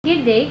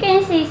Good day. Can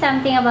you say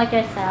something about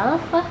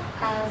yourself?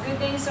 Good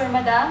day, sir,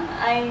 madam.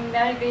 I'm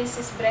Mary Grace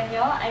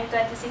Sesbreno. I'm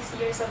 26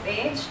 years of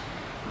age.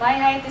 My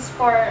height is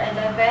 4'11"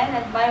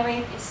 and my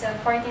weight is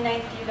 49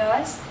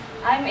 kilos.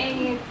 I'm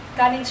a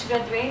college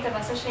graduate of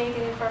Associate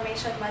in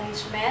Information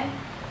Management.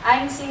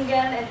 I'm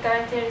single and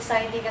currently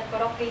residing at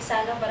Porok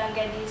Quezano,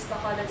 Barangay Liz,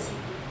 Bacolod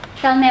City.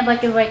 Tell me about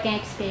your working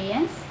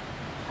experience.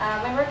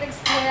 My work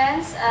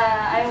experience,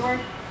 I work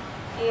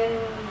in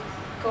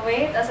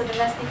Kuwait as a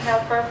domestic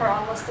helper for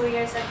almost 2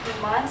 years and 2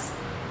 months.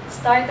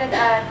 Started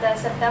at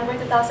September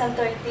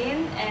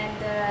 2013 and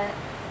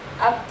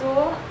up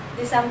to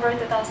December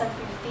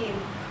 2015.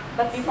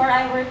 But before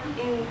I worked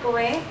in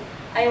Kuwait,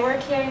 I work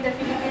here in the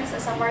Philippines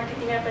as a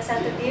marketing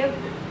representative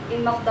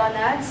in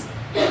McDonald's.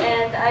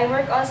 And I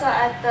work also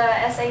at the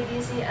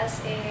SIDC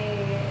as a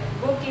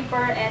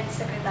bookkeeper and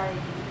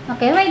secretary.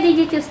 Okay, why did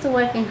you choose to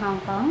work in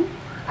Hong Kong?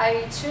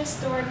 I choose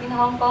to work in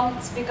Hong Kong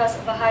because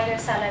of a higher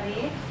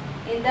salary.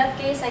 In that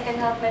case, I can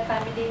help my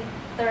family in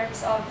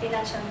terms of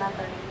financial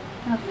matter.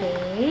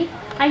 Okay.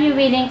 Are you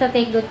willing to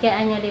take good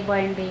care of your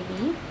newborn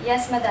baby?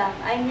 Yes, madam.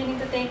 I'm willing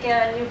to take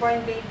care of a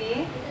newborn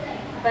baby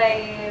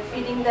by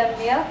feeding them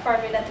milk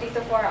formula 3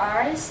 to 4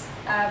 hours,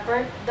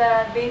 birth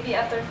the baby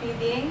after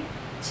feeding,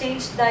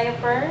 change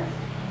diaper,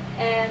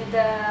 and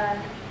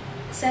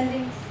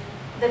sending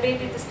the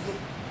baby to sleep.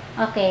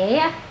 Okay.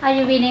 Are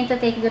you willing to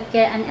take good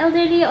care of an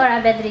elderly or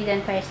a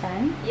bedridden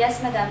person? Yes,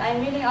 madam.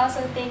 I'm willing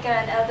also to take care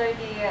of an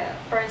elderly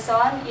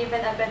person, even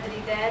a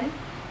bedridden,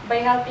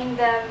 by helping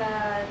them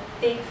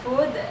take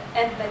food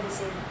and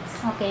medicines.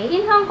 Okay.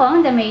 In Hong Kong,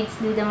 the maids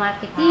do the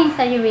marketing.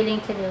 Are you willing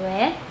to do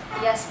it?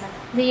 Yes,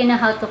 madam. Do you know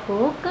how to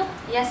cook?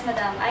 Yes,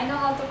 madam. I know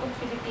how to cook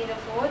Filipino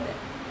food,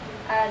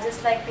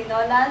 just like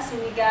tinola,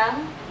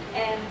 sinigang,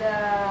 and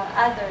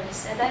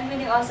others. And I'm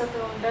willing also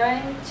to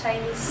learn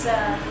Chinese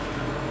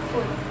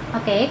food.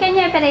 Okay. Can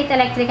you operate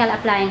electrical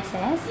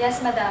appliances?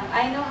 Yes, madam.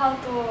 I know how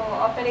to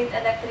operate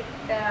electric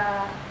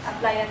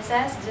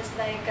appliances, just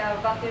like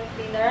vacuum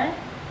cleaner,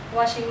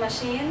 washing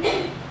machine,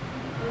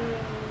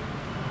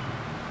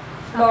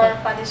 floor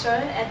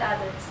polisher, and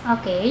others.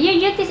 Okay. Your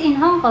duties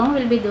in Hong Kong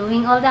will be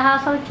doing all the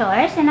household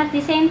chores and at the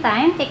same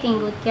time taking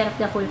good care of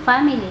the whole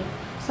family.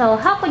 So,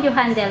 how could you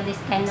handle this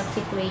kind of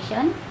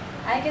situation?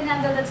 I can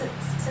handle that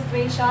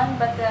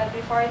situation, but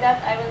before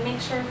that, I will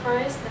make sure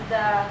first that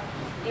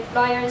the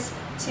employer's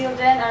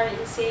children are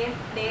in safe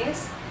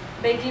place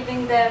by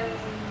giving them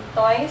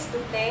toys to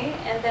play,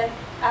 and then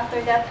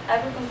after that, I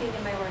will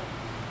continue my work.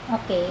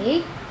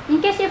 Okay.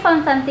 In case you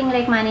found something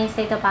like money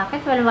inside the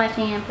pocket while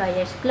washing your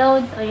employer's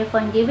clothes, or you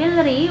found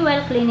jewelry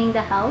while cleaning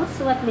the house,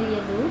 what will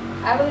you do?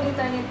 I will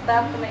return it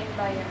back to my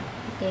employer.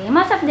 Okay.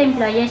 Most of the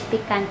employers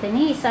speak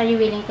Cantonese. Are you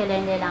willing to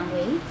learn their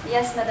language?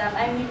 Yes, madam.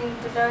 I'm willing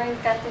to learn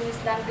Cantonese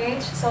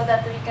language so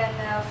that we can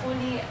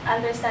fully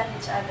understand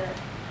each other.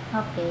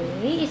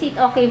 Okay. Is it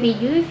okay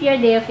with you if your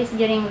day off is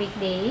during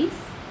weekdays?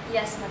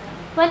 Yes, madam.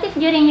 What if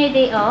during your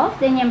day off,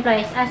 then your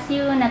employers ask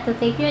you not to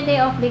take your day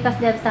off because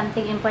they have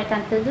something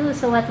important to do?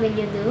 So what will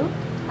you do?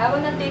 I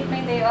will not take my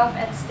day off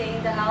and stay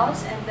in the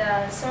house and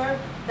serve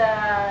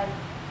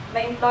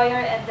my employer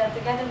and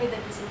together with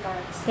the visiting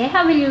cards. Okay.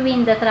 How will you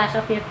win the trust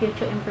of your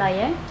future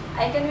employer?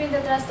 I can win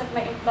the trust of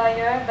my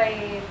employer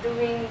by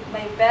doing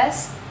my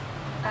best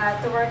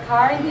to work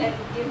hard and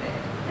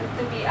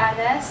to be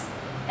honest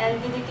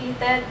and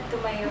dedicated to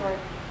my work.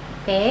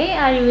 Okay.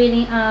 Are you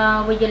willing?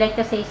 Would you like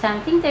to say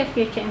something to your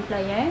future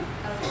employer?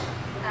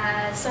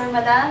 Sir,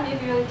 madam,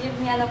 if you will give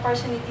me an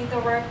opportunity to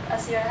work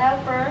as your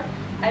helper,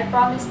 I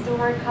promise to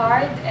work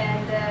hard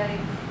and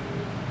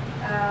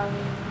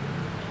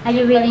Are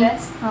you willing?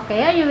 best.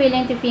 Okay. Are you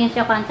willing to finish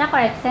your contract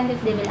or extend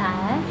if they will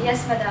ask?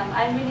 Yes, madam.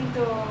 I'm willing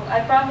to.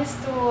 I promise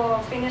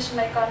to finish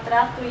my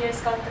contract, 2 years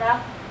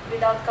contract,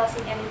 without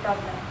causing any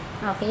problem.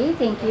 Okay.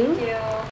 Thank you. Thank you.